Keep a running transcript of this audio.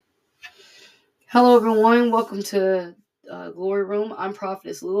Hello, everyone. Welcome to Glory Room. I'm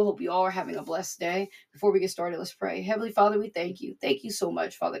Prophetess Lou. Hope you all are having a blessed day. Before we get started, let's pray. Heavenly Father, we thank you. Thank you so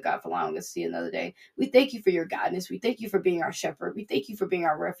much, Father God, for allowing us to see another day. We thank you for your guidance. We thank you for being our shepherd. We thank you for being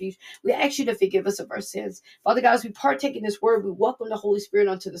our refuge. We ask you to forgive us of our sins. Father God, as we partake in this word, we welcome the Holy Spirit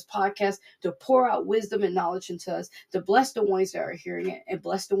onto this podcast to pour out wisdom and knowledge into us, to bless the ones that are hearing it and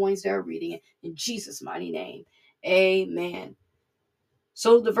bless the ones that are reading it. In Jesus' mighty name, amen.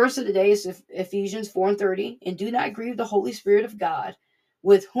 So the verse of the day is Ephesians 4:30, and do not grieve the Holy Spirit of God,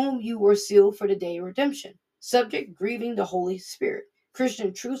 with whom you were sealed for the day of redemption. Subject, grieving the Holy Spirit.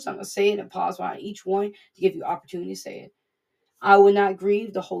 Christian truths, I'm going to say it and pause on each one to give you opportunity to say it. I will not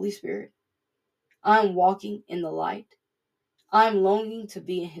grieve the Holy Spirit. I'm walking in the light. I'm longing to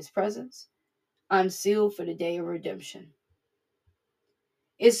be in his presence. I'm sealed for the day of redemption.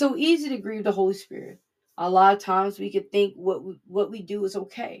 It's so easy to grieve the Holy Spirit. A lot of times we could think what we do is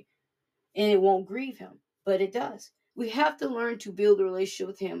okay, and it won't grieve him, but it does. We have to learn to build a relationship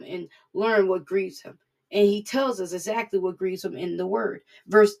with him and learn what grieves him. And he tells us exactly what grieves him in the word.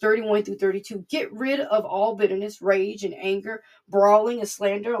 Verse 31 through 32, get rid of all bitterness, rage, and anger, brawling and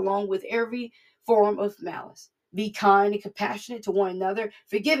slander, along with every form of malice. Be kind and compassionate to one another,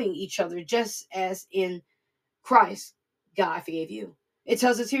 forgiving each other, just as in Christ, God forgave you. It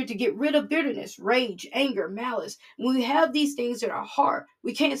tells us here to get rid of bitterness, rage, anger, malice. When we have these things in our heart,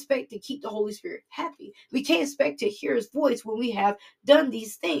 we can't expect to keep the Holy Spirit happy. We can't expect to hear his voice when we have done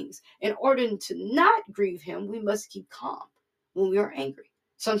these things. In order to not grieve him, we must keep calm when we are angry.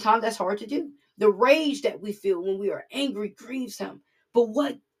 Sometimes that's hard to do. The rage that we feel when we are angry grieves him. But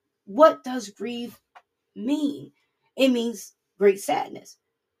what does grieve mean? It means great sadness.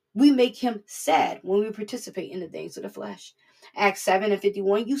 We make him sad when we participate in the things of the flesh. Acts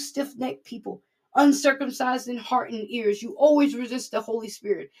 7:51, you stiff-necked people, uncircumcised in heart and ears, you always resist the Holy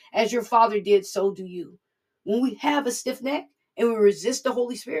Spirit. As your father did, so do you. When we have a stiff neck and we resist the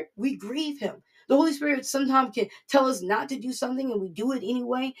Holy Spirit, we grieve him. The Holy Spirit sometimes can tell us not to do something and we do it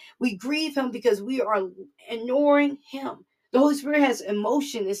anyway. We grieve him because we are ignoring him. The Holy Spirit has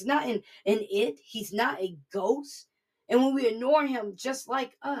emotion. It's not in it. He's not a ghost. And when we ignore him, just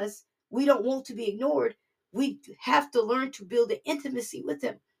like us, we don't want to be ignored. We have to learn to build an intimacy with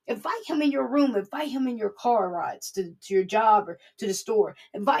him. Invite him in your room. Invite him in your car rides to your job or to the store.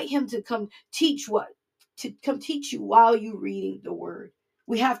 Invite him to come teach you while you're reading the word.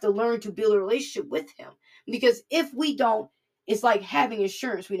 We have to learn to build a relationship with him, because if we don't, it's like having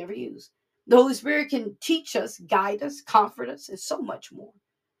insurance we never use. The Holy Spirit can teach us, guide us, comfort us, and so much more.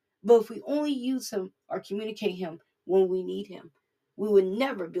 But if we only use him or communicate him when we need him, we would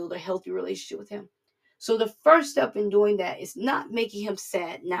never build a healthy relationship with him. So the first step in doing that is not making him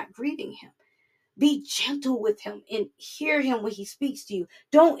sad, not grieving him. Be gentle with him and hear him when he speaks to you.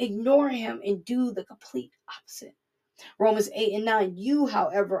 Don't ignore him and do the complete opposite. Romans 8:9, you,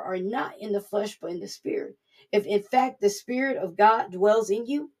 however, are not in the flesh, but in the spirit. If in fact the Spirit of God dwells in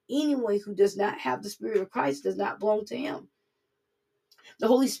you, anyone who does not have the Spirit of Christ does not belong to him. The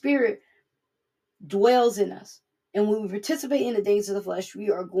Holy Spirit dwells in us. And when we participate in the things of the flesh,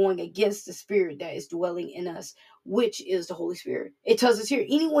 we are going against the spirit that is dwelling in us, which is the Holy Spirit. It tells us here,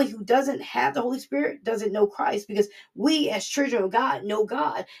 anyone who doesn't have the Holy Spirit doesn't know Christ, because we as children of God know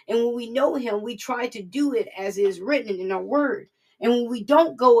God. And when we know him, we try to do it as is written in our word. And when we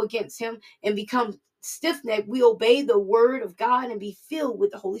don't go against him and become stiff-necked, we obey the word of God and be filled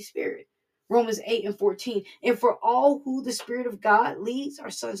with the Holy Spirit. Romans 8:14. And for all who the Spirit of God leads are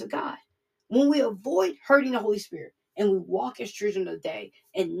sons of God. When we avoid hurting the Holy Spirit and we walk as children of the day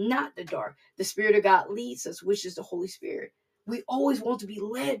and not the dark, the Spirit of God leads us, which is the Holy Spirit. We always want to be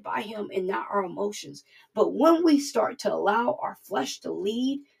led by him and not our emotions. But when we start to allow our flesh to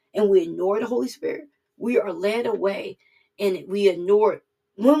lead and we ignore the Holy Spirit, we are led away and we are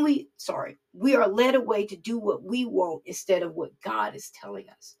led away to do what we want instead of what God is telling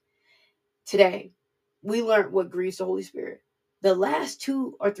us. Today, we learned what grieves the Holy Spirit. The last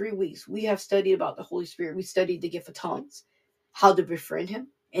 2 or 3 weeks, we have studied about the Holy Spirit. We studied the gift of tongues, how to befriend him,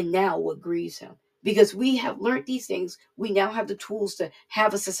 and now what grieves him. Because we have learned these things, we now have the tools to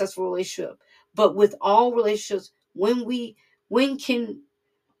have a successful relationship. But with all relationships, when we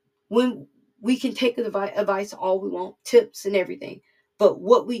can take advice all we want, tips and everything. But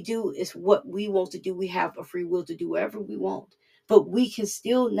what we do is what we want to do. We have a free will to do whatever we want. But we can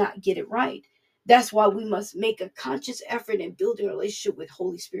still not get it right. That's why we must make a conscious effort in building a relationship with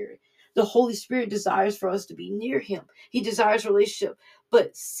Holy Spirit. The Holy Spirit desires for us to be near him. He desires relationship,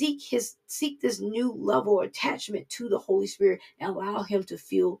 but seek this new level of attachment to the Holy Spirit and allow him to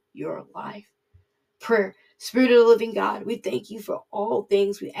fill your life. Prayer. Spirit of the living God, we thank you for all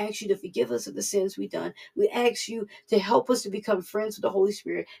things. We ask you to forgive us of the sins we've done. We ask you to help us to become friends with the Holy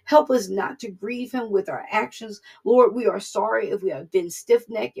Spirit. Help us not to grieve him with our actions. Lord, we are sorry if we have been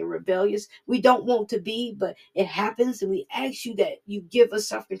stiff-necked and rebellious. We don't want to be, but it happens. And we ask you that you give us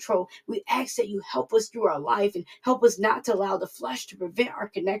self-control. We ask that you help us through our life and help us not to allow the flesh to prevent our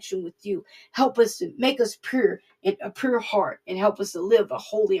connection with you. Help us to make us pure and a pure heart, and help us to live a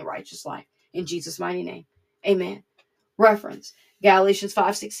holy and righteous life. In Jesus' mighty name. Amen. Reference Galatians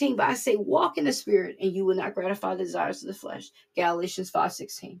 5:16. But I say, walk in the spirit, and you will not gratify the desires of the flesh. Galatians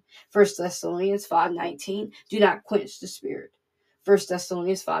 5:16. 1 Thessalonians 5:19. Do not quench the spirit. 1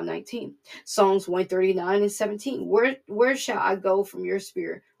 Thessalonians 5:19. Psalms 139 and 17. Where shall I go from your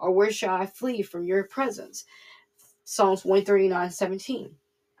spirit? Or where shall I flee from your presence? Psalms 139:17.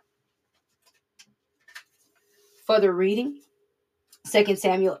 Further reading. 2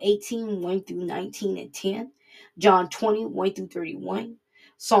 Samuel 18, 1 through 19 and 10. John 20, 1 through 31.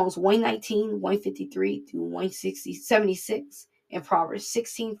 Psalms 119, 153 through 76. And Proverbs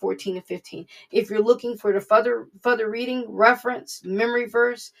 16, 14 and 15. If you're looking for the further reading, reference, memory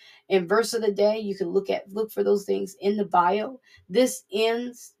verse, and verse of the day, you can look for those things in the bio. This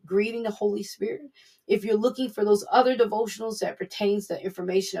ends Grieving the Holy Spirit. If you're looking for those other devotionals that pertains to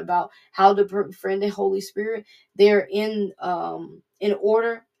information about how to befriend the Holy Spirit, they're in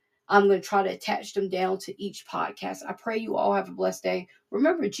order. I'm going to try to attach them down to each podcast. I pray you all have a blessed day.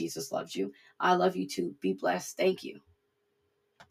 Remember, Jesus loves you. I love you too. Be blessed. Thank you.